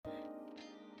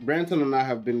Brenton and I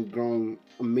have been growing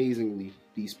amazingly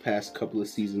these past couple of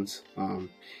seasons.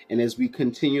 And as we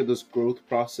continue this growth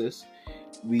process,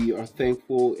 we are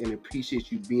thankful and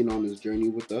appreciate you being on this journey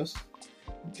with us.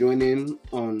 Join in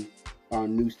on our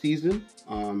new season.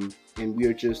 And we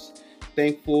are just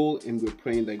thankful and we're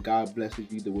praying that God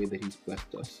blesses you the way that He's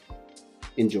blessed us.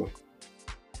 Enjoy.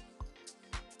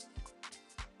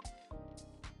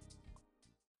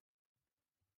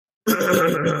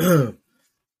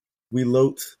 We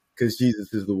LOAT because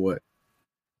Jesus is the what?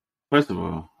 First of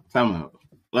all, time out.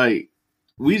 Like,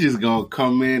 we just gonna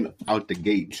come in out the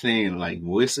gate saying like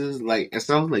voices. Like, it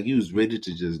sounds like you was ready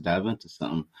to just dive into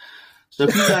something. So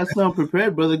if you got something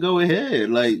prepared, brother, go ahead.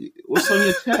 Like, what's on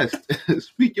your chest?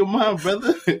 Speak your mind,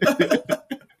 brother. Just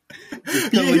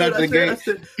coming out the gate.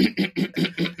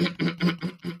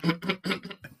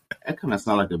 That kind of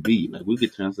sound like a beat. Like, we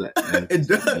could translate. It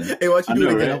does. Hey, why don't you do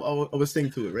it again? Right? I will sing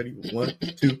to it. Ready? 1,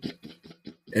 2.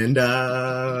 And hey.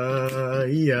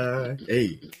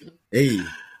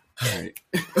 All right.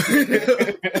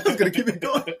 I was gonna keep it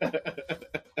going.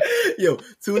 Yo,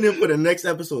 tune in for the next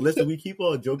episode. Listen, we keep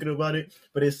on joking about it,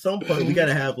 but at some point we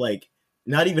gotta have like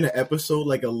not even an episode,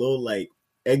 like a little like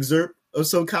excerpt of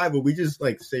some kind, but we just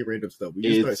like say random stuff. We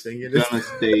just start saying it. It's gonna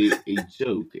stay a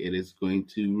joke. It is going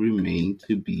to remain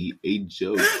to be a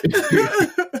joke.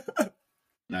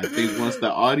 And I think once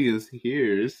the audience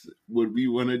hears what we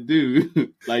want to do,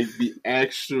 like the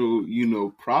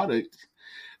actual, product,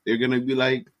 they're gonna be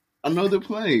like, another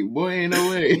plane, boy, ain't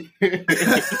no way.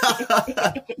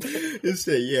 Just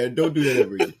say, yeah, don't do that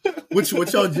ever again. What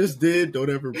y'all just did, don't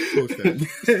ever post that.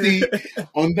 See,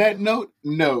 on that note,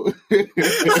 no.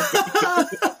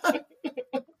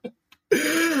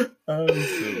 I'm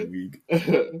so weak.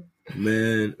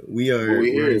 Man,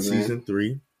 we're in season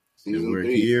 3. And we're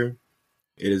here.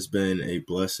 It has been a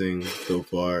blessing so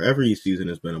far. Every season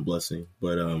has been a blessing.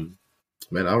 But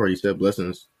man, I already said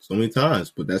blessings so many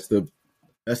times, but that's the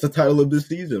title of this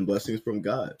season, Blessings from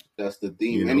God. That's the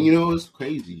theme. And it's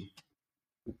crazy.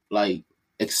 Like,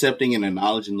 accepting and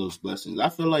acknowledging those blessings. I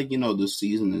feel like, this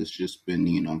season has just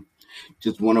been,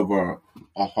 just one of our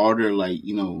harder,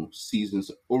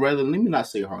 seasons. Or rather, let me not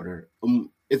say harder.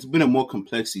 It's been a more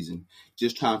complex season.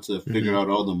 Just trying to figure out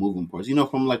all the moving parts,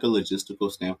 from like a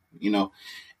logistical standpoint, And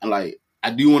like, I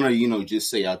do want to, just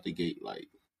say out the gate, like,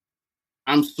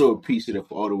 I'm so appreciative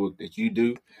for all the work that you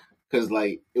do. Because,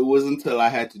 like, it wasn't until I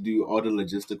had to do all the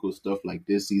logistical stuff, like,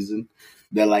 this season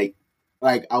that, like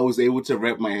I was able to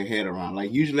wrap my head around.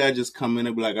 Like, usually I just come in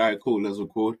and be like, all right, cool, let's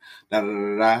record,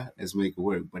 let's make it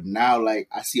work. But now, like,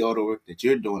 I see all the work that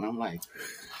you're doing. I'm like,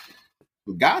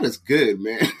 God is good,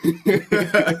 man.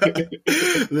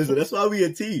 Listen, that's why we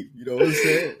a team. You know what I'm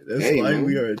saying? That's why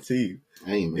we are a team.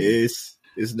 Hey, man. It's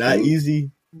not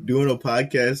easy doing a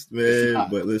podcast, man,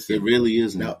 but listen, it really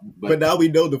isn't. But now we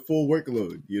know the full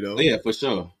workload, Yeah, for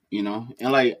sure, and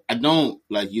like I don't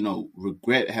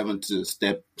regret having to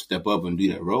step up and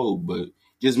do that role, but it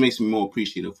just makes me more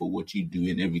appreciative for what you do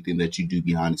and everything that you do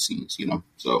behind the scenes,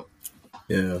 So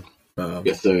yeah,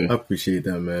 yes, sir. I appreciate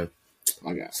that, man.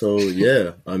 My God. So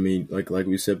yeah, I mean, like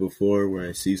we said before, we're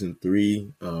in season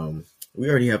 3. We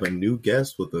already have a new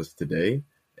guest with us today.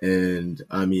 And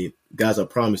I mean, guys, I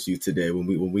promise you today,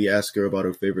 when we ask her about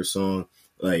her favorite song,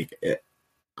 like,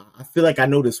 I feel like I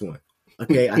know this one.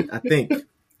 Okay, I think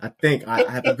I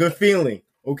have a good feeling.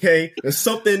 Okay, there's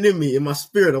something in me, in my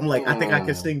spirit. I'm like, I think I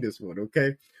can sing this one.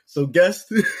 Okay, so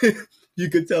guest,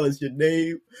 you can tell us your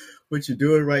name, what you're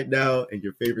doing right now, and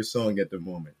your favorite song at the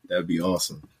moment. That'd be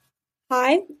awesome.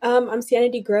 Hi, I'm Sienna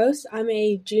DeGross. I'm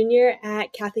a junior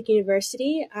at Catholic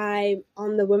University. I'm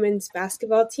on the women's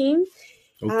basketball team.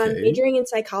 Okay. I'm majoring in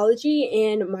psychology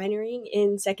and minoring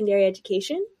in secondary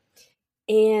education.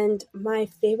 And my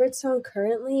favorite song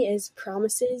currently is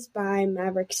Promises by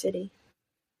Maverick City.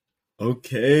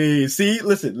 Okay. See,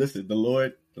 listen. The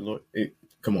Lord. Hey,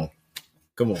 come on.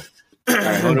 All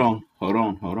right, hold on.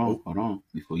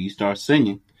 Before you start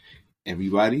singing,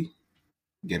 everybody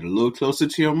get a little closer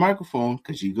to your microphone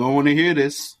because you're going to want to hear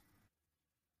this.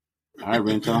 All right,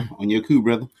 Renton, on your cue,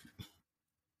 brother.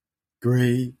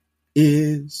 Great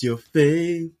is your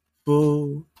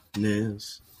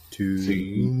faithfulness to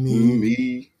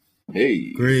me.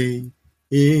 Hey. Great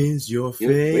is your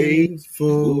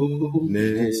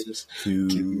faithfulness to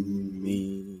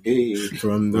me. Hey.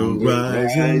 From the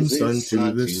rising sun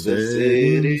to the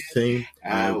setting same,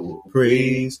 I will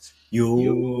praise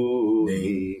your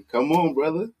name. Come on,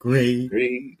 brother. Great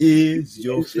is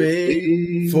your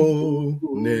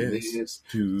faithfulness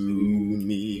to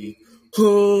me.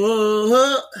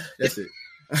 Oh, that's it.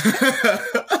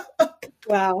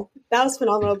 Wow, that was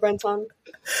phenomenal, Brenton.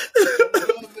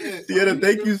 Sienna,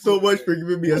 thank you so much for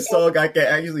giving me a song I can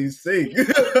actually sing.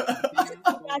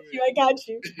 I got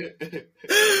you.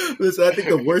 Listen, I think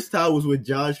the worst time was with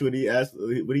Josh when he asked,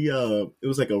 it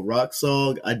was like a rock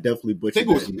song. I definitely butchered I think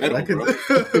it was that. metal,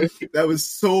 bro. That was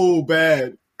so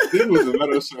bad. I think it was a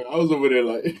metal song. I was over there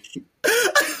like,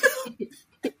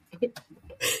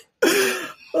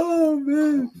 oh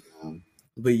man.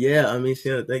 But yeah, I mean,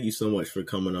 Sienna, thank you so much for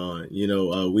coming on. You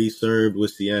know, we served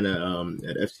with Sienna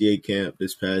at FCA camp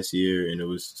this past year, and it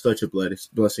was such a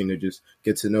blessing to just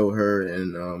get to know her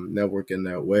and network in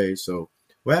that way. So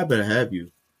we're happy to have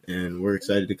you, and we're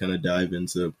excited to kind of dive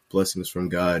into blessings from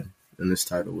God in this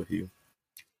title with you.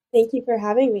 Thank you for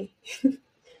having me.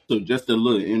 so just a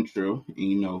little intro. And,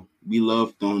 you know, we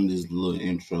love throwing these little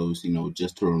intros, you know,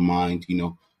 just to remind, you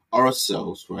know,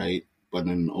 ourselves, right? But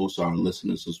then also our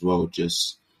listeners as well,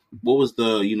 just what was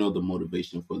the, you know, the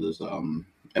motivation for this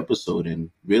episode.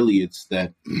 And really it's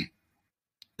that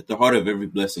at the heart of every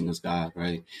blessing is God,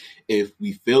 right? If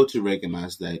we fail to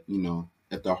recognize that, you know,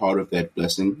 at the heart of that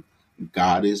blessing,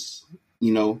 God is,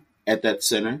 you know, at that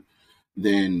center,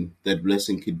 then that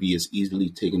blessing could be as easily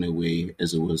taken away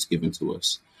as it was given to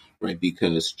us, right?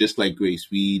 Because just like grace,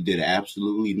 we did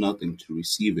absolutely nothing to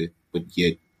receive it, but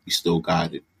yet we still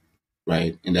got it,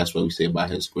 right? And that's what we say about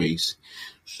his grace.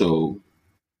 So,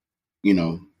 you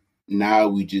know, now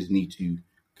we just need to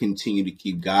continue to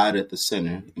keep God at the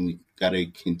center, and we got to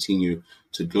continue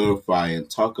to glorify and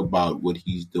talk about what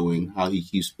he's doing, how he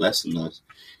keeps blessing us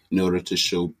in order to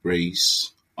show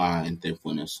grace and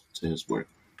thankfulness to his work.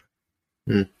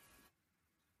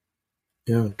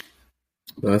 Yeah,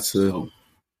 that's the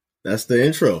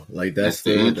intro. Like that's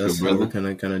the intro, that's how we're kind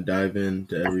of dive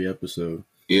into every episode.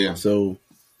 Yeah. So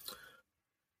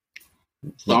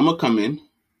I'm gonna come in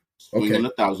swinging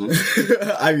 1,000.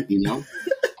 You know,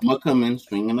 I'm gonna come in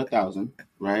swinging 1,000,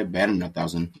 right? Batting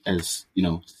 1,000, as you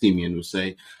know, Simeon would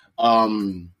say.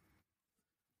 So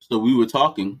we were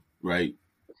talking right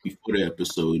before the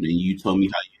episode, and you told me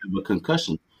how you have a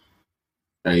concussion,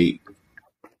 right?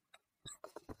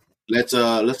 Let's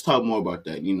talk more about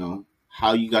that. You know,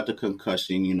 how you got the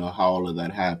concussion. You know, how all of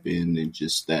that happened, and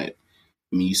just that.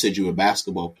 I mean, you said you were a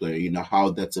basketball player. You know how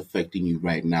that's affecting you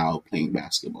right now playing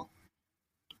basketball.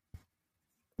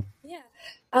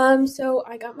 Yeah. So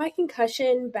I got my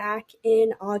concussion back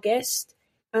in August.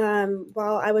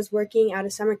 While I was working at a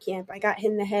summer camp, I got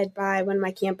hit in the head by one of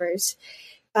my campers.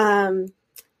 And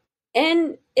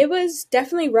it was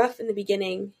definitely rough in the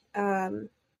beginning.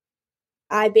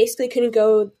 I basically couldn't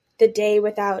go the day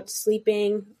without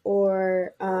sleeping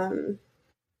or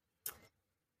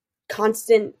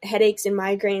constant headaches and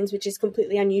migraines, which is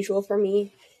completely unusual for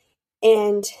me.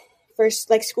 And first,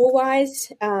 like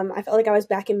school-wise, I felt like I was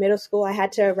back in middle school. I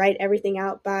had to write everything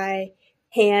out by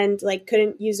hand, like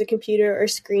couldn't use a computer or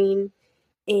screen.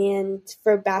 And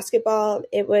for basketball,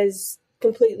 it was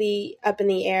completely up in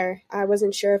the air. I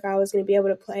wasn't sure if I was going to be able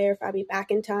to play or if I'd be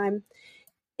back in time.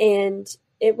 And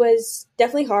it was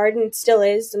definitely hard, and it still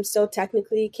is. I'm still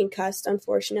technically concussed,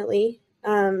 unfortunately.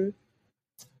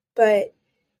 But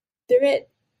through it,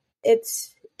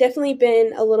 it's definitely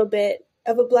been a little bit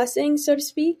of a blessing, so to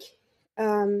speak.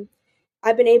 I've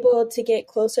been able to get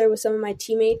closer with some of my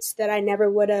teammates that I never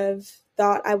would have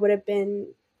thought I would have been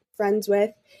friends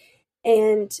with.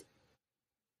 And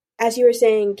as you were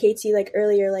saying, Katie, like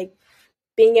earlier, like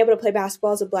being able to play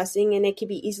basketball is a blessing, and it can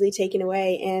be easily taken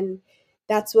away. And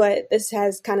that's what this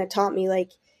has kind of taught me.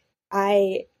 Like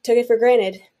I took it for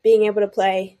granted being able to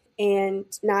play, and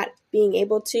not being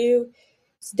able to,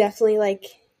 it's definitely like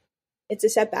it's a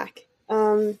setback.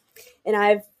 And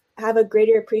I have a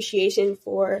greater appreciation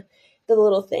for the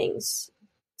little things,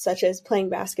 such as playing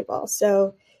basketball.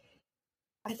 So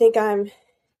I think I'm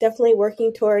definitely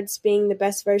working towards being the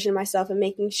best version of myself and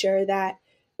making sure that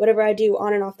whatever I do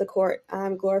on and off the court,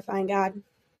 I'm glorifying God.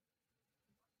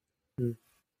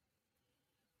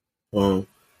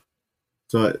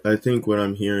 So I think what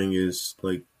I'm hearing is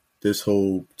like this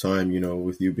whole time, you know,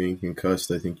 with you being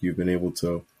concussed, I think you've been able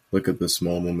to look at the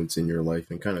small moments in your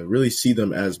life and kind of really see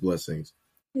them as blessings.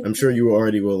 I'm sure you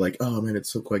already were like, oh man, it's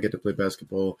so cool I get to play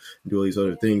basketball and do all these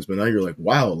other things. But now you're like,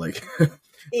 wow, like I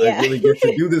really get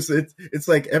to do this. It's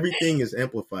like everything is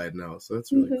amplified now. So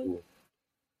that's really cool.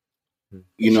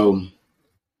 You know,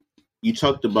 you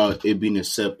talked about it being a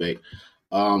setback.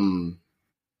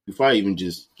 Before I even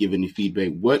just give any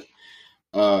feedback,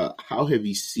 how have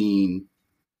you seen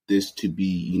this to be,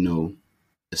 you know,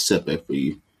 a setback for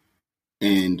you?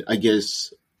 And I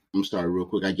guess, I'm sorry, real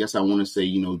quick. I guess I want to say,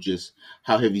 you know, just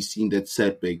how have you seen that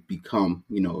setback become,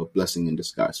 you know, a blessing in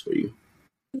disguise for you?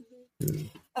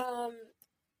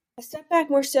 A step back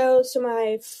more so. So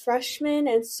my freshman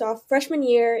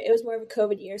year, it was more of a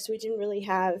COVID year, so we didn't really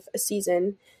have a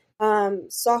season.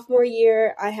 Sophomore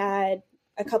year, I had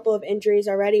a couple of injuries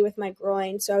already with my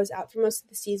groin, so I was out for most of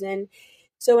the season.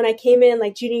 So when I came in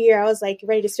like junior year, I was like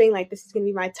ready to swing, like this is going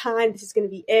to be my time, this is going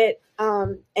to be it.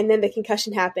 And then the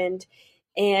concussion happened,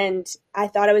 and I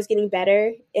thought I was getting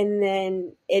better, and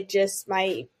then it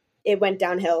went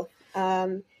downhill.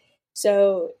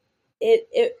 So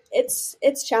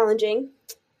it's challenging,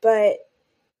 but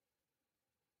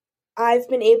I've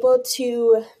been able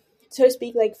to, so to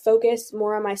speak, like focus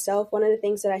more on myself. One of the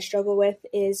things that I struggle with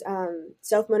is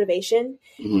self-motivation.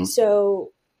 Mm-hmm.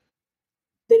 So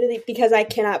literally because I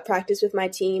cannot practice with my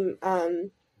team,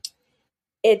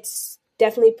 it's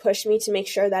definitely pushed me to make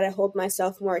sure that I hold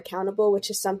myself more accountable,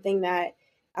 which is something that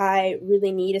I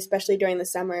really need, especially during the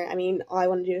summer. I mean, all I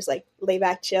want to do is like lay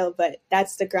back, chill, but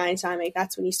that's the grind time. Like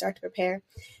that's when you start to prepare.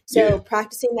 So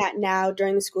practicing that now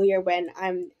during the school year when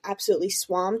I'm absolutely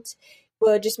swamped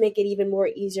will just make it even more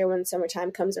easier when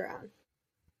summertime comes around.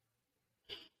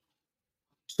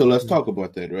 So let's talk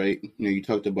about that, right? You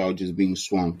talked about just being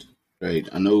swamped, right?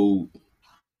 I know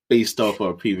based off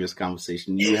our previous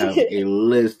conversation, you have a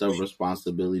list of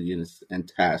responsibilities and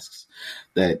tasks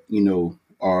that,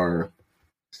 are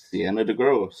Sienna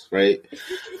DeGross, right?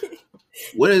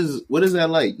 What is that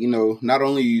like? Not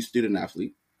only are you a student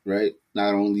athlete, right?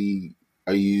 Not only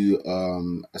are you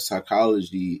a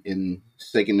psychology in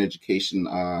second education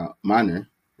minor,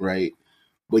 right?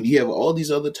 But you have all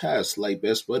these other tasks like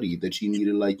best buddy that you need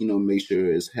to make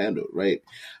sure is handled, right?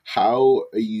 How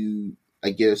are you,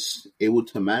 I guess, able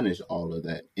to manage all of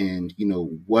that? And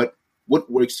what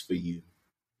works for you?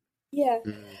 Yeah.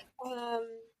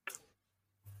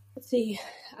 Let's see.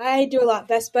 I do a lot.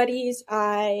 Best buddies.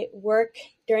 I work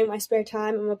during my spare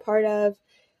time. I'm a part of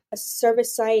a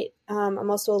service site.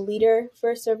 I'm also a leader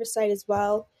for a service site as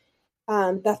well,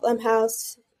 Bethlehem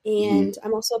House, and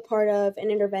I'm also a part of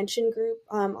an intervention group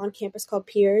on campus called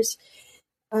Peers.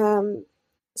 So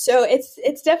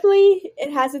it's definitely,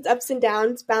 it has its ups and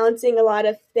downs, balancing a lot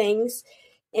of things.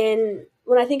 And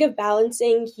when I think of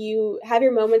balancing, you have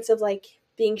your moments of like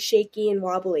being shaky and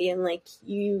wobbly, and like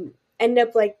you end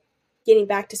up like getting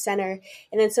back to center,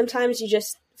 and then sometimes you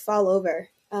just fall over.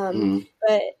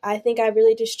 But I think I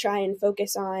really just try and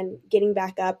focus on getting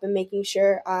back up and making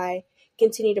sure I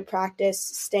continue to practice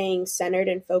staying centered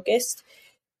and focused.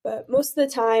 But most of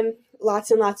the time,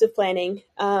 lots and lots of planning,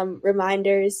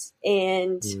 reminders,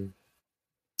 and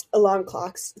alarm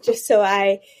clocks, just so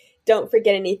I don't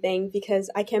forget anything,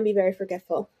 because I can be very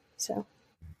forgetful. So,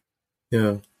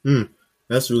 yeah,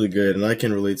 that's really good, and I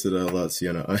can relate to that a lot,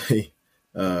 Sienna. I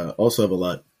also have a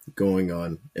lot going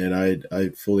on, and I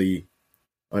fully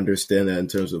understand that in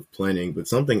terms of planning. But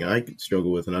something I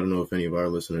struggle with, and I don't know if any of our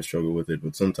listeners struggle with it,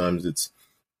 but sometimes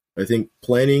I think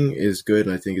planning is good,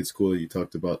 and I think it's cool that you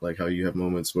talked about like how you have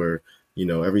moments where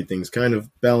everything's kind of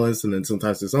balanced, and then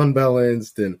sometimes it's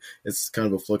unbalanced, and it's kind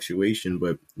of a fluctuation.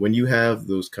 But when you have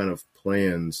those kind of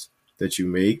plans that you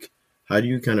make, how do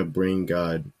you kind of bring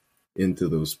God into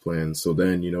those plans? So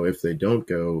then, if they don't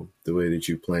go the way that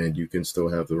you planned, you can still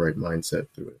have the right mindset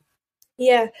through it.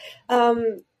 Yeah.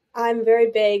 I'm very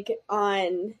big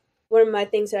on, one of my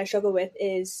things that I struggle with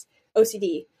is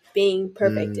OCD, being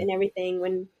perfect in everything.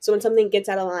 When something gets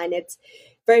out of line, it's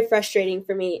very frustrating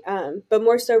for me. But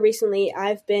more so recently,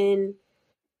 I've been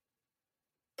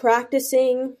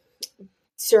practicing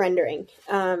surrendering,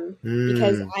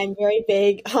 because I'm very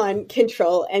big on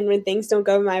control, and when things don't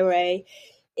go my way,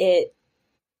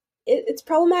 it's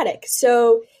problematic.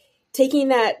 So taking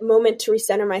that moment to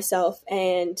recenter myself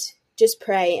and just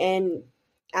pray and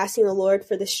asking the Lord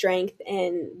for the strength,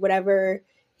 and whatever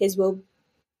his will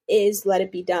is, let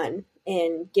it be done,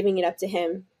 and giving it up to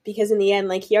him, because in the end,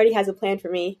 like, he already has a plan for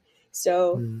me,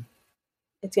 so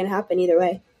it's going to happen either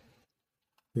way.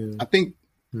 I think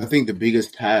the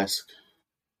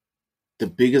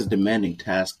biggest demanding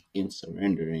task in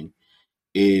surrendering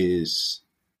is,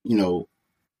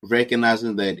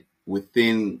 recognizing that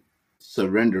within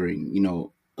surrendering,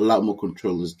 a lot more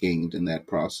control is gained in that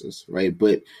process, right?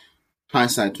 But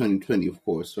hindsight 2020, of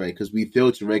course, right? Because we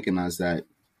fail to recognize that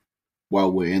while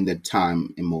we're in that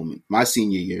time and moment. My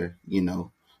senior year,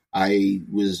 I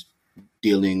was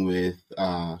dealing with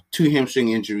 2 hamstring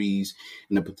injuries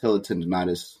and a patella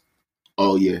tendonitis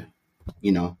all year,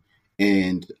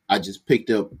 and I just picked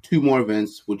up 2 more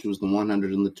events, which was the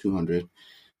 100 and the 200.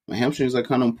 My hamstrings are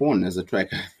kind of important as a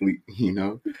track athlete,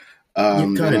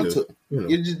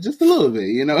 Just a little bit,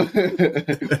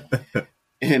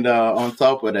 And on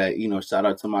top of that, shout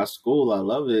out to my school. I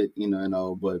love it,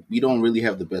 but we don't really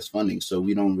have the best funding. So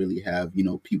we don't really have,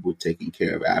 people taking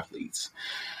care of athletes.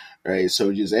 Right.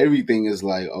 So just everything is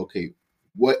like, okay,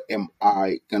 what am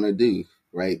I going to do?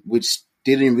 Right. Which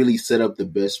didn't really set up the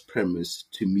best premise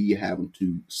to me having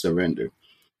to surrender.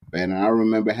 Right. And I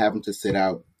remember having to sit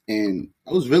out, and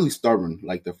I was really stubborn,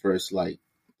 like the first 3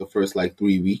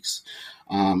 weeks.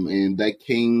 And that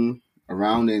came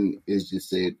around and it just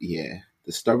said, yeah,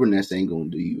 the stubbornness ain't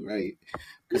gonna do you right.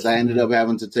 Because I ended up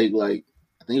having to take I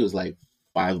think it was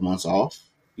 5 months off,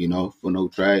 for no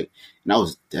track. And I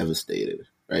was devastated.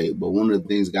 Right. But one of the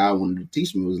things God wanted to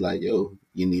teach me was like, yo,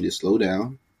 you need to slow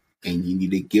down and you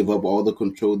need to give up all the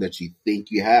control that you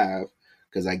think you have.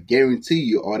 Because I guarantee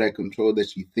you, all that control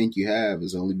that you think you have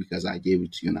is only because I gave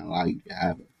it to you and I allow you to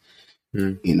have it.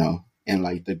 And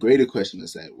the greater question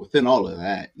is that within all of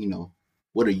that,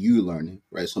 what are you learning,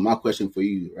 right? So my question for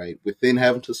you, right, within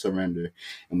having to surrender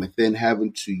and within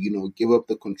having to, give up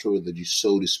the control that you,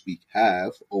 so to speak,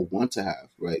 have or want to have,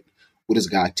 right? What is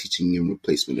God teaching you in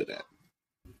replacement of that?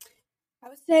 I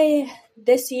would say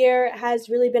this year has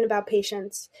really been about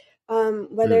patience,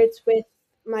 whether it's with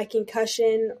my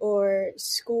concussion or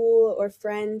school or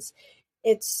friends.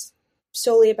 It's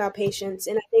solely about patience.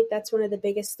 And I think that's one of the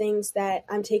biggest things that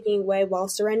I'm taking away while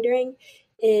surrendering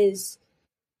is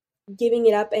giving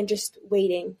it up and just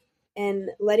waiting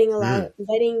and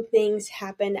letting things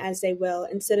happen as they will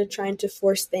instead of trying to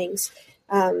force things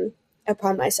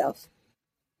upon myself.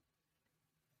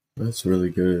 That's really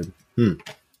good.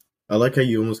 I like how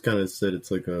you almost kind of said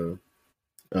it's like there's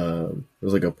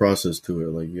like a process to it.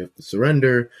 Like you have to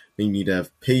surrender, then you need to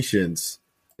have patience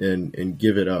and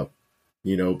give it up,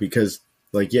 because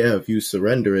if you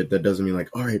surrender it, that doesn't mean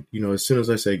all right, as soon as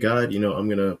I say, God, I'm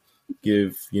going to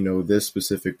give, this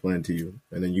specific plan to you.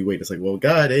 And then you wait. It's like, well,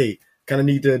 God, hey, kind of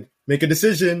need to make a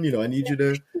decision. I need you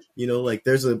to,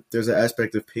 there's an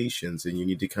aspect of patience and you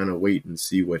need to kind of wait and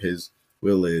see what his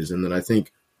will is. And then I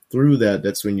think through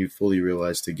that's when you fully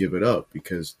realize to give it up,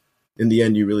 because in the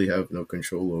end, you really have no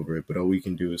control over it, but all we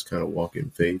can do is kind of walk in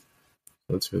faith.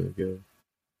 That's really good.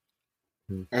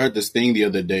 I heard this thing the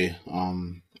other day,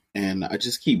 and I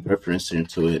just keep referencing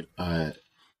to it.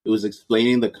 It was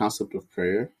explaining the concept of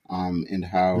prayer, and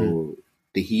how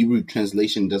the Hebrew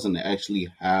translation doesn't actually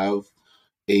have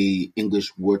a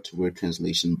English word-to-word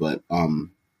translation, but and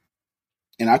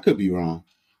I could be wrong.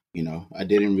 I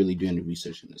didn't really do any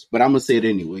research on this, but I'm gonna say it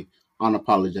anyway,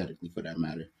 unapologetically for that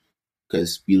matter,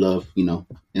 because we love,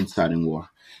 inciting war.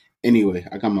 Anyway,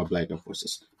 I got my black Air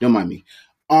Forces. Don't mind me.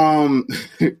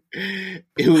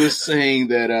 It was saying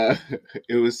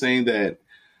that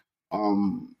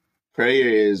prayer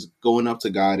is going up to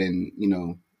God and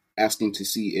asking to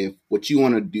see if what you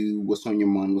want to do, what's on your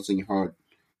mind, what's in your heart,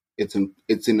 it's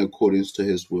in accordance to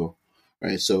His will,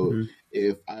 right? So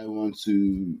if I want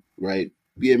to, right,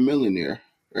 be a millionaire,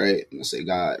 right, and I say,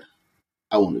 God,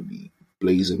 I want to be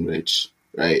blazing rich,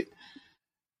 right,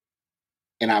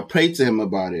 and I pray to Him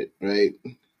about it, right,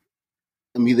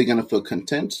 I'm either gonna feel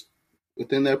content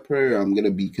within that prayer, or I'm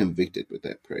gonna be convicted with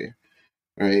that prayer,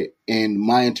 right? And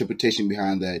my interpretation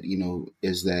behind that,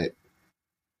 is that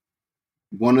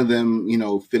one of them,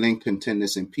 feeling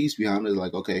contentness and peace behind it is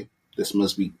like, okay, this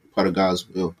must be part of God's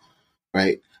will,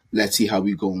 right? Let's see how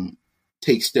we go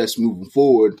take steps moving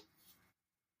forward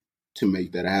to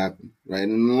make that happen, right?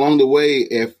 And along the way,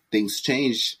 if things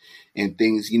change and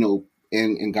things,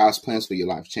 and God's plans for your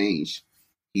life change,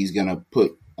 He's gonna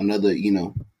put another,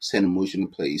 set in motion in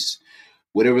place.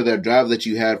 Whatever that drive that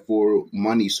you had for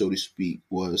money, so to speak,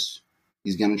 was,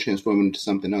 He's gonna transform it into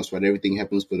something else, right? Everything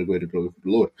happens for the greater glory of the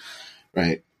Lord,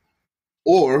 right?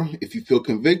 Or if you feel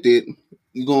convicted,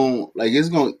 it's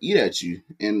gonna eat at you.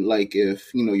 And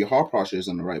if your heart posture is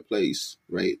in the right place,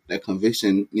 right, that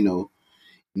conviction,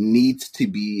 needs to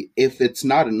be, if it's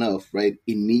not enough, right,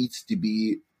 it needs to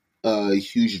be a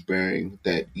huge bearing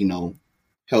that,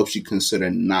 helps you consider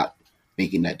not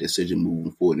making that decision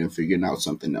moving forward and figuring out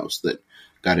something else that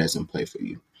God has in play for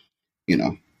you,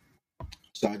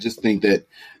 So I just think that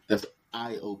that's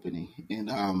eye opening.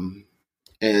 And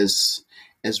as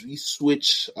we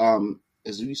switch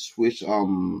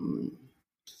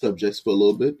subjects for a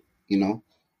little bit,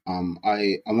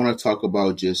 I want to talk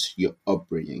about just your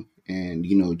upbringing and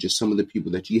just some of the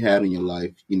people that you had in your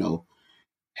life,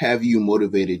 have you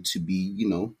motivated to be,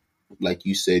 like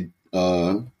you said,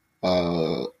 a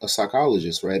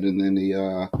psychologist, right? And then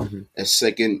a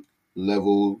second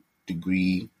level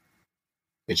degree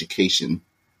education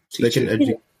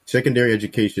teacher. Secondary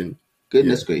education.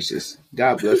 Goodness gracious.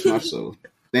 God bless my soul.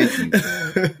 Thank you.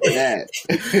 That.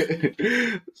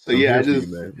 So yeah,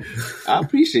 I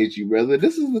appreciate you, brother.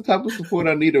 This is the type of support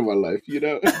I need in my life, you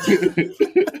know.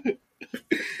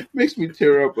 Makes me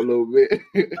tear up a little bit.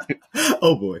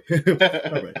 Oh boy.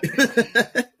 All right.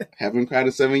 Haven't cried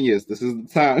in 7 years. This is the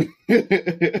time.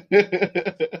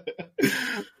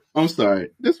 I'm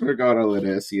sorry. Disregard all of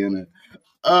that, Sienna.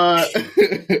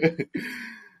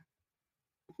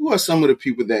 Who are some of the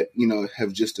people that, you know,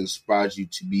 have just inspired you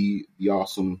to be the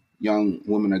awesome young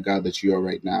woman of God that you are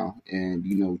right now, and,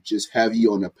 you know, just have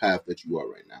you on the path that you are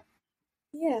right now?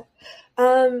 Yeah.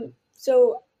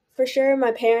 So for sure,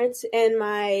 my parents and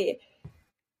my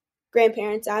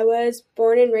grandparents. I was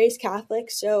born and raised Catholic,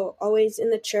 so always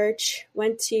in the church,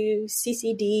 went to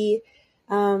CCD,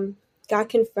 got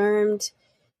confirmed.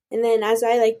 And then as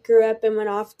I grew up and went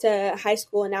off to high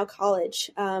school and now college,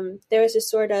 there was a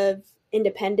sort of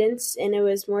independence, and it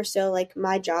was more so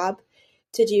my job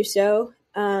to do so.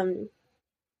 And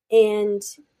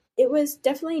it was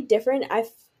definitely different.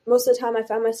 Most of the time I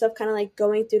found myself kind of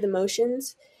going through the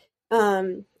motions.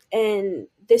 And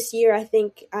this year I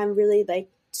think I'm really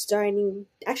starting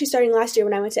last year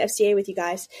when I went to FCA with you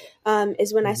guys,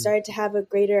 is when I started to have a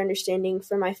greater understanding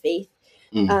for my faith.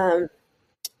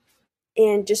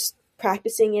 And just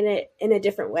practicing it in a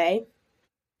different way.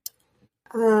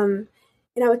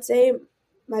 And I would say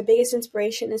my biggest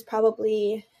inspiration is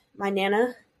probably my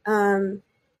Nana, and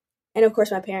of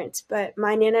course my parents. But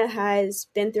my Nana has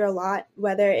been through a lot,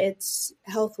 whether it's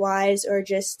health-wise or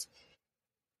just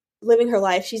living her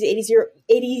life. She's 80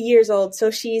 years old, so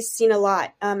she's seen a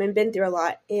lot and been through a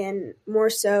lot. And more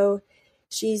so,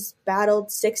 she's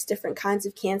battled 6 different kinds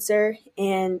of cancer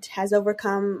and has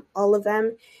overcome all of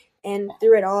them. And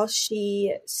through it all,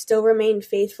 she still remained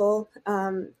faithful.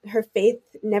 Her faith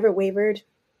never wavered.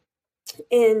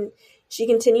 And she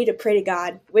continued to pray to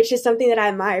God, which is something that I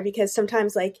admire, because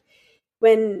sometimes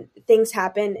when things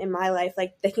happen in my life,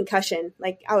 like the concussion,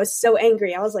 I was so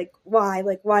angry. I was why?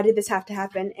 Why did this have to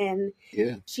happen? And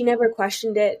she never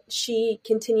questioned it. She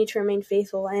continued to remain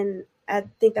faithful. And I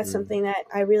think that's something that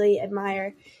I really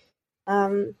admire.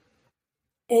 And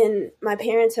my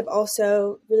parents have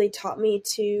also really taught me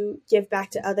to give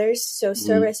back to others. So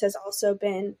service has also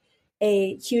been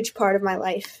a huge part of my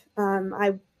life.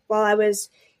 While I was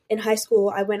in high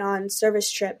school, I went on service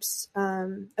trips,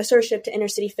 a service trip to inner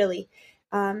city Philly,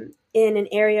 in an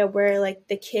area where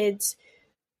the kids,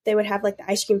 they would have the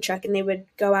ice cream truck, and they would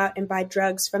go out and buy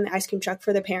drugs from the ice cream truck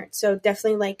for their parents. So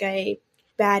definitely a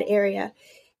bad area.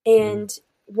 And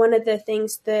one of the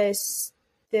things that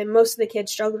most of the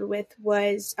kids struggled with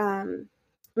was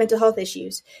mental health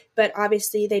issues, but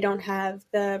obviously they don't have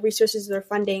the resources or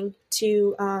funding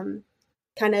to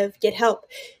kind of get help.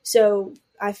 So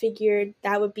I figured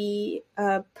that would be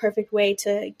a perfect way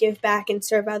to give back and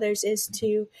serve others, is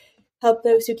to help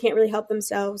those who can't really help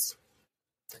themselves,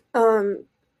 and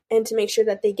to make sure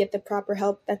that they get the proper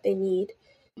help that they need.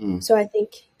 So I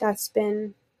think it's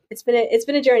been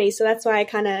a journey. So that's why I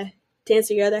kind of, to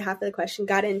answer your other half of the question,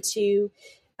 got into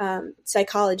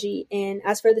psychology. And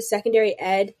as for the secondary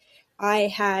ed, I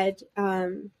had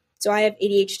so I have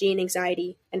ADHD and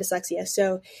anxiety and dyslexia.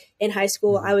 So in high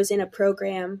school, I was in a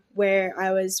program where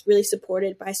I was really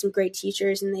supported by some great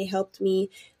teachers, and they helped me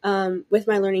with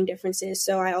my learning differences.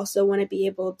 So I also want to be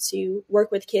able to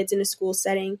work with kids in a school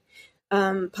setting,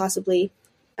 possibly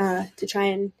to try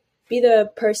and be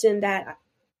the person that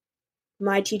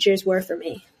my teachers were for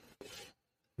me.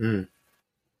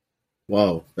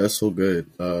 Wow, that's so good.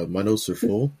 My notes are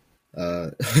full.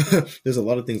 There's a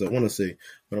lot of things I want to say,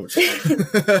 but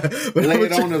lay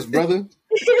it on us, brother.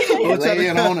 Lay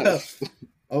it on us.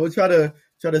 I will try to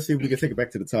see if we can take it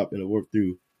back to the top and work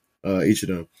through each of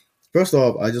them. First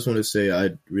off, I just want to say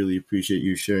I really appreciate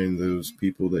you sharing those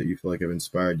people that you feel like have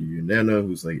inspired you. Your Nana,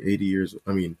 who's 80 years.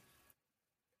 I mean,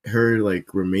 her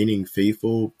remaining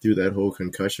faithful through that whole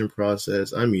concussion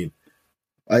process. I mean,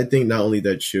 I think not only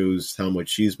that shows how much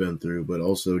she's been through, but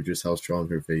also just how strong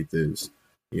her faith is.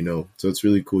 So it's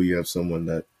really cool you have someone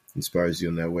that inspires you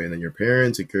in that way. And then your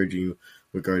parents encouraging you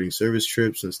regarding service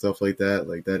trips and stuff like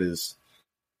that.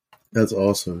 That's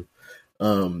awesome.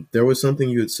 There was something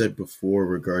you had said before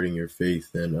regarding your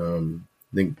faith, and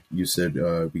I think you said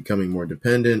becoming more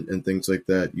dependent and things like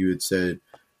that. You had said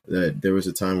that there was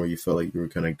a time where you felt like you were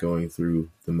kind of going through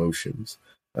the motions.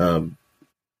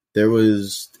 There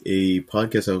was a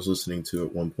podcast I was listening to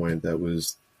at one point that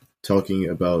was talking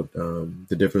about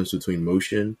the difference between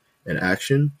motion and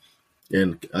action.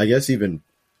 And I guess even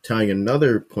tying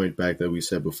another point back that we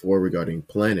said before regarding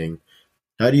planning,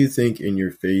 how do you think in your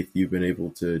faith you've been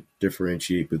able to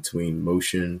differentiate between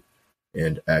motion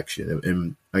and action?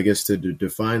 And I guess to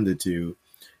define the two,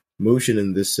 motion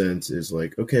in this sense is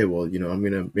like, okay, well, I'm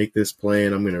going to make this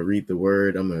plan. I'm going to read the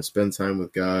word. I'm going to spend time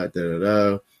with God. Da, da,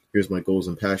 da. Here's my goals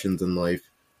and passions in life.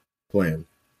 Plan.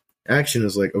 Action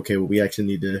is like, okay, well, we actually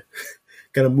need to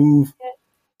kind of move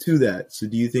to that. So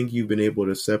do you think you've been able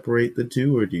to separate the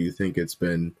two, or do you think it's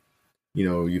been,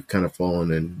 you've kind of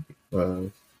fallen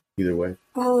in either way?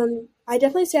 I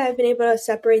definitely say I've been able to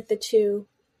separate the two.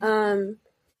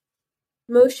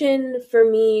 Motion for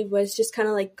me was just kind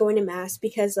of like going to mass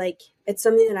because like it's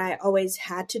something that I always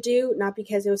had to do, not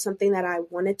because it was something that I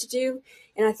wanted to do.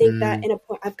 And I think that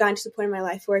I've gotten to the point in my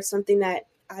life where it's something that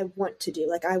I want to do.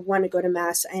 Like I want to go to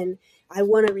mass and I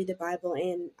want to read the Bible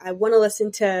and I want to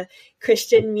listen to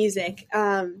Christian music.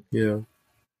 Yeah.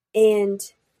 And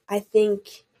I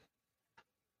think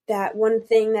that one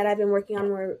thing that I've been working on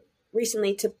more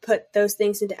recently to put those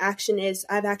things into action is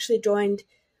I've actually joined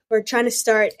or trying to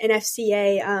start an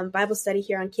FCA Bible study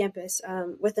here on campus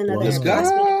with another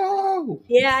classmate.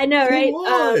 Yeah, I know, right?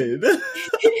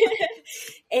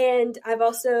 And I've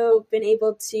also been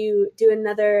able to do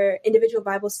another individual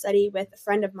Bible study with a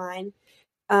friend of mine.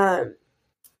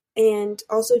 And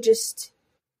also just,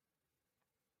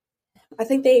 I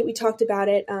think we talked about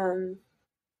it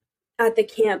at the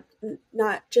camp,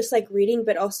 not just like reading,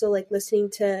 but also like listening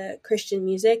to Christian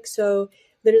music. So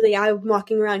literally I'm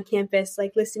walking around campus,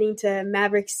 like listening to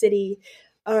Maverick City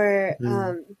or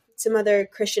some other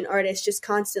Christian artists, just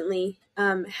constantly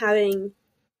having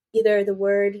either the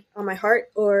word on my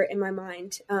heart or in my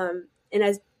mind. And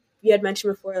as you had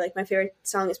mentioned before, like my favorite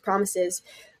song is Promises.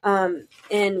 And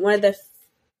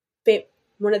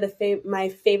my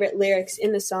favorite lyrics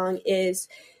in the song is,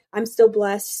 I'm still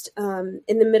blessed in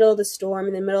the middle of the storm,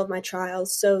 in the middle of my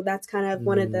trials. So that's kind of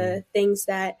one of the things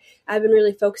that I've been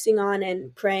really focusing on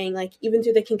and praying, like even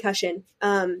through the concussion,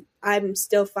 I'm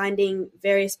still finding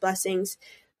various blessings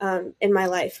in my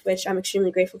life, which I'm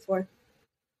extremely grateful for.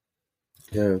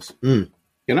 Yes. Can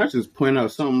I just point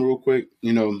out something real quick?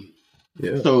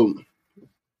 So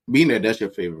being that that's your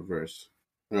favorite verse,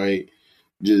 right?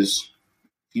 You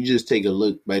just take a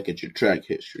look back at your track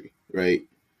history, right?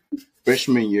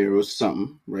 Freshman year was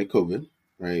something, right? COVID,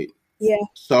 right? Yeah.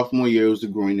 Sophomore year was a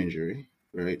groin injury,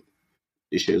 right?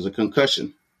 This year is a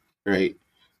concussion, right?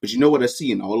 But you know what I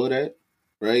see in all of that,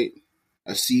 right?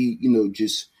 I see,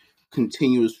 just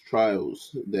continuous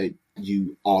trials that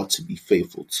you ought to be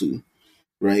faithful to,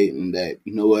 right? And that,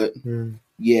 you know what?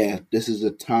 Yeah, this is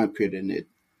a time period and it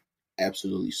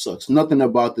absolutely sucks. Nothing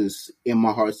about this in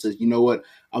my heart says, you know what?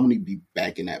 I'm going to be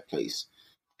back in that place.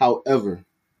 However,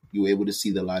 you were able to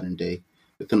see the light and day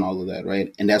within all of that,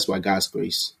 right? And that's why God's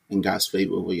grace and God's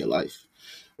favor over your life,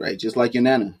 right? Just like your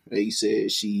Nana, right? He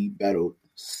said she battled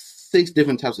 6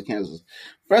 different types of cancers.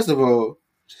 First of all,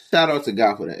 shout out to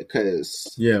God for that,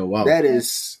 because that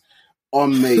is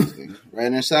amazing,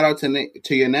 right? And shout out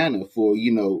to your Nana for,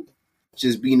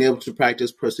 just being able to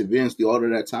practice perseverance through all of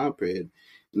that time period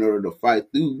in order to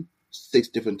fight through 6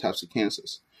 different types of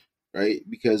cancers. Right?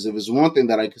 Because if it's one thing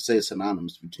that I could say is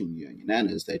synonymous between you and your Nana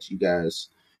is that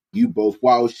you both,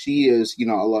 while she is, a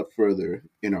lot further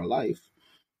in her life,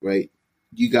 right?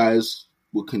 You guys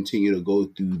will continue to go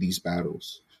through these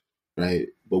battles, right?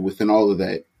 But within all of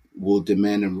that, will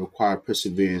demand and require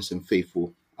perseverance and faith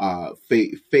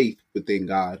within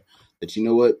God. That you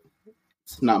know what,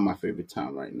 it's not my favorite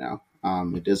time right now.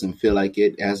 It doesn't feel like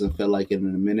it. It hasn't felt like it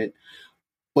in a minute,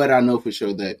 but I know for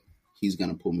sure that He's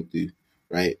gonna pull me through.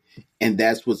 Right. And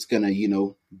that's what's going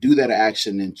to, do that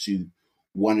action into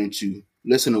wanting to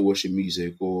listen to worship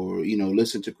music or,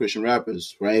 listen to Christian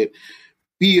rappers. Right.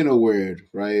 Be in a word.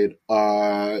 Right.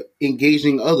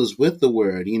 Engaging others with the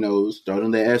word,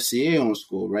 starting the FCA on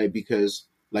school. Right. Because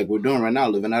like we're doing right now,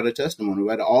 living out a testimony.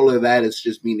 Right. All of that is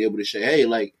just being able to say, hey,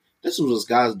 like, this is what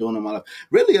God's doing in my life.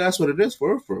 Really, that's what it is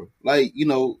for. Like,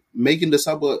 making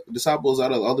disciples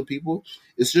out of other people.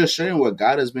 It's just sharing what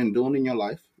God has been doing in your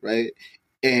life, right?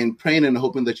 And praying and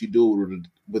hoping that you do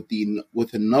it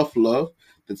with enough love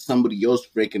that somebody else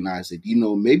recognize it.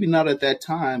 Maybe not at that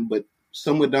time, but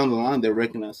somewhere down the line they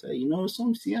recognize, hey,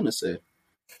 something Sienna said.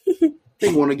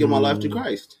 They want to give my life to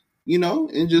Christ,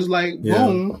 and just like,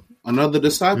 boom, another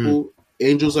disciple,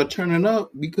 angels are turning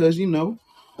up because,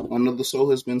 another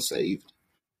soul has been saved.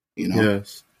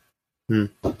 Yes.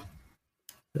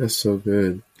 That's so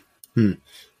good. And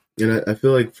I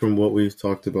feel like from what we've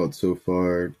talked about so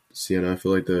far, Sienna, I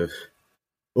feel like the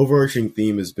overarching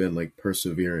theme has been like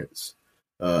perseverance.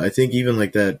 I think even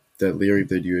like that lyric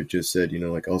that you had just said,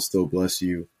 like, I'll still bless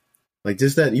you. Like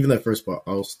just even that first part,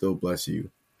 I'll still bless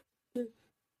you.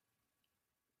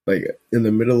 Like in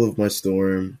the middle of my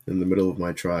storm, in the middle of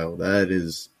my trial, that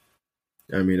is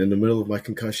I mean, in the middle of my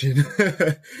concussion, in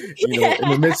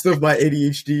the midst of my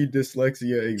ADHD,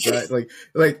 dyslexia, anxiety,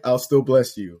 like I'll still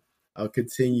bless you. I'll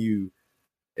continue.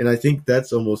 And I think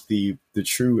that's almost the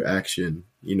true action,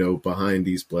 behind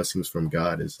these blessings from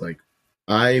God is like,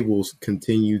 I will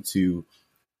continue to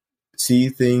see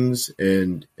things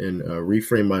and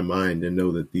reframe my mind and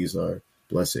know that these are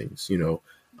blessings.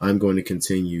 I'm going to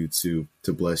continue to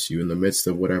bless you in the midst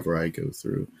of whatever I go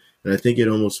through. And I think it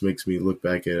almost makes me look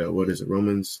back at,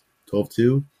 Romans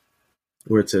 12:2,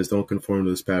 where it says, don't conform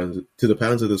to the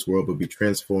patterns of this world, but be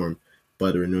transformed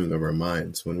by the renewing of our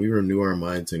minds. When we renew our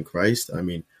minds in Christ, I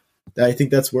mean, I think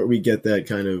that's where we get that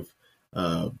kind of,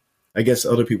 I guess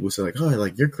other people say like, oh,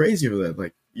 like you're crazy for that.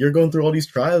 Like you're going through all these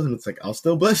trials, and it's like, I'll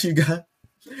still bless you, God.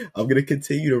 I'm going to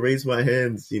continue to raise my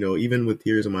hands, even with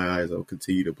tears in my eyes, I'll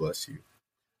continue to bless you.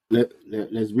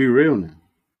 Let's be real now,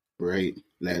 right?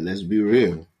 Let's be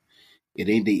real. It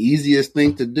ain't the easiest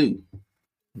thing to do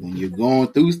when you're going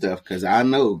through stuff, because I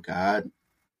know, God,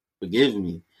 forgive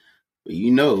me. But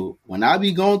when I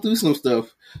be going through some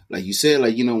stuff, like you said,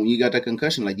 like, when you got that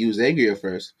concussion, like you was angry at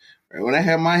first. Right? When I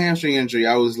had my hamstring injury,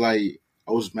 I was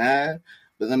mad.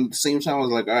 But then at the same time, I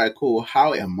was like, all right, cool.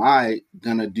 How am I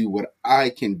going to do what I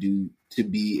can do to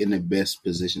be in the best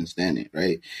position standing,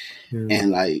 right?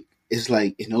 And like, it's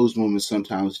like in those moments,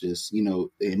 sometimes just, the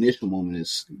initial moment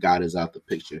is God is out the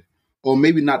picture. Or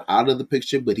maybe not out of the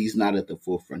picture, but he's not at the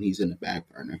forefront. He's in the back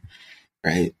burner,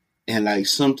 right? And like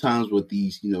sometimes with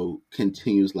these,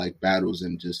 continuous like battles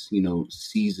and just,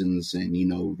 seasons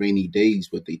and, rainy days,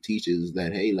 what they teach is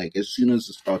that, hey, like as soon as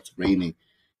it starts raining,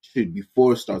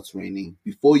 before it starts raining,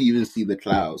 before you even see the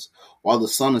clouds, while the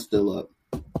sun is still up,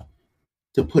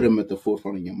 to put him at the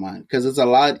forefront of your mind. Because it's a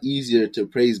lot easier to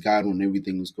praise God when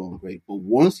everything is going great. But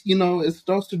once, it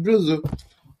starts to drizzle,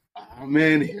 oh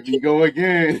man, here we go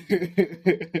again.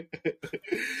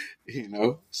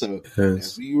 So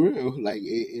let's be real. Like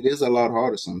it is a lot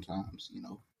harder sometimes,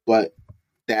 but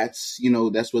that's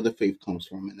where the faith comes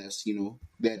from. And that's,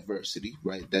 the adversity,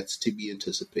 right? That's to be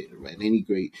anticipated, right?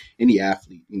 Any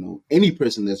athlete, any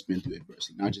person that's been through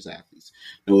adversity, not just athletes,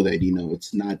 know that,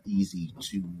 it's not easy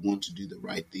to want to do the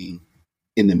right thing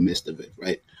in the midst of it,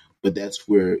 right? But that's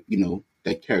where,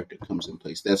 that character comes in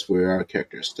place. That's where our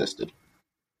character is tested.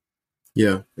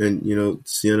 Yeah. And,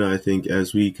 Sienna, I think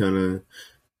as we kind of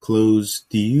close,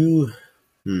 do you,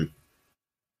 I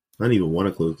don't even want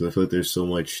to close because I feel like there's so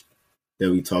much that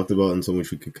we talked about and so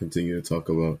much we could continue to talk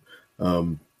about.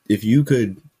 If you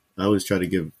could, I always try to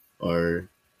give our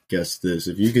guests this,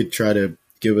 if you could try to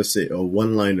give us a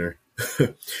one-liner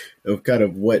of kind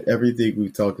of what everything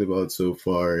we've talked about so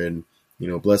far and,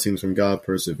 blessings from God,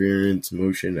 perseverance,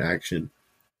 motion, action,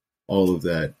 all of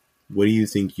that. What do you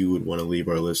think you would want to leave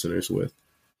our listeners with?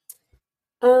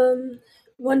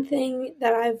 One thing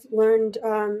that I've learned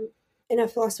in a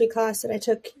philosophy class that I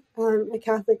took at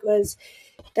Catholic was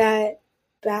that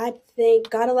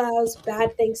God allows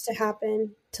bad things to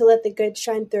happen to let the good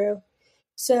shine through.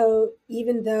 So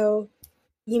even though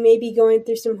you may be going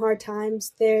through some hard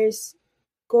times, there's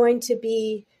going to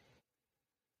be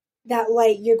that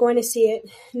light. You're going to see it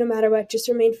no matter what. Just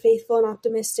remain faithful and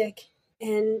optimistic,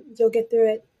 and you'll get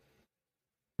through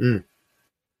it.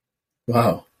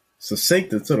 Wow.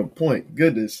 Succinct and to the point.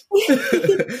 Goodness.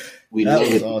 That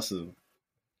was awesome.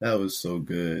 That was so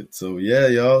good. So yeah,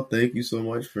 y'all, thank you so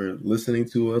much for listening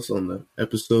to us on the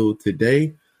episode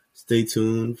today. Stay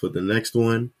tuned for the next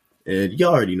one. And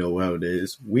y'all already know how it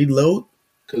is. We LOAT.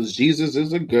 Because Jesus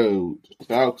is a goat.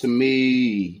 Shout to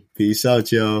me. Peace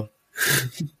out, y'all.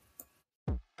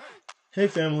 Hey,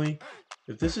 family.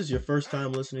 If this is your first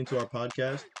time listening to our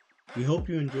podcast, we hope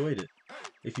you enjoyed it.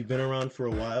 If you've been around for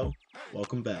a while,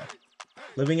 welcome back.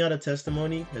 Living Out a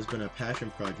Testimony has been a passion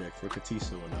project for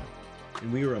Katiso and I,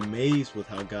 and we are amazed with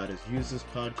how God has used this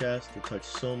podcast to touch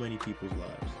so many people's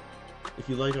lives. If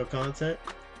you like our content,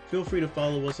 feel free to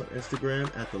follow us on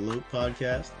Instagram at the LOAT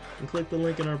Podcast and click the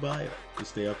link in our bio to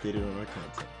stay updated on our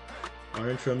content. Our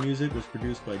intro music was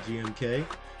produced by GMK,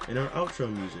 and our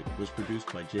outro music was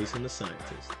produced by Jason the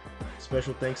Scientist.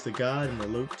 Special thanks to God and the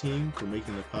LOAT team for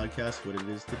making the podcast what it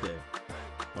is today.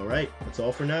 All right, that's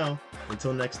all for now.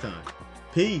 Until next time.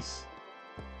 Peace.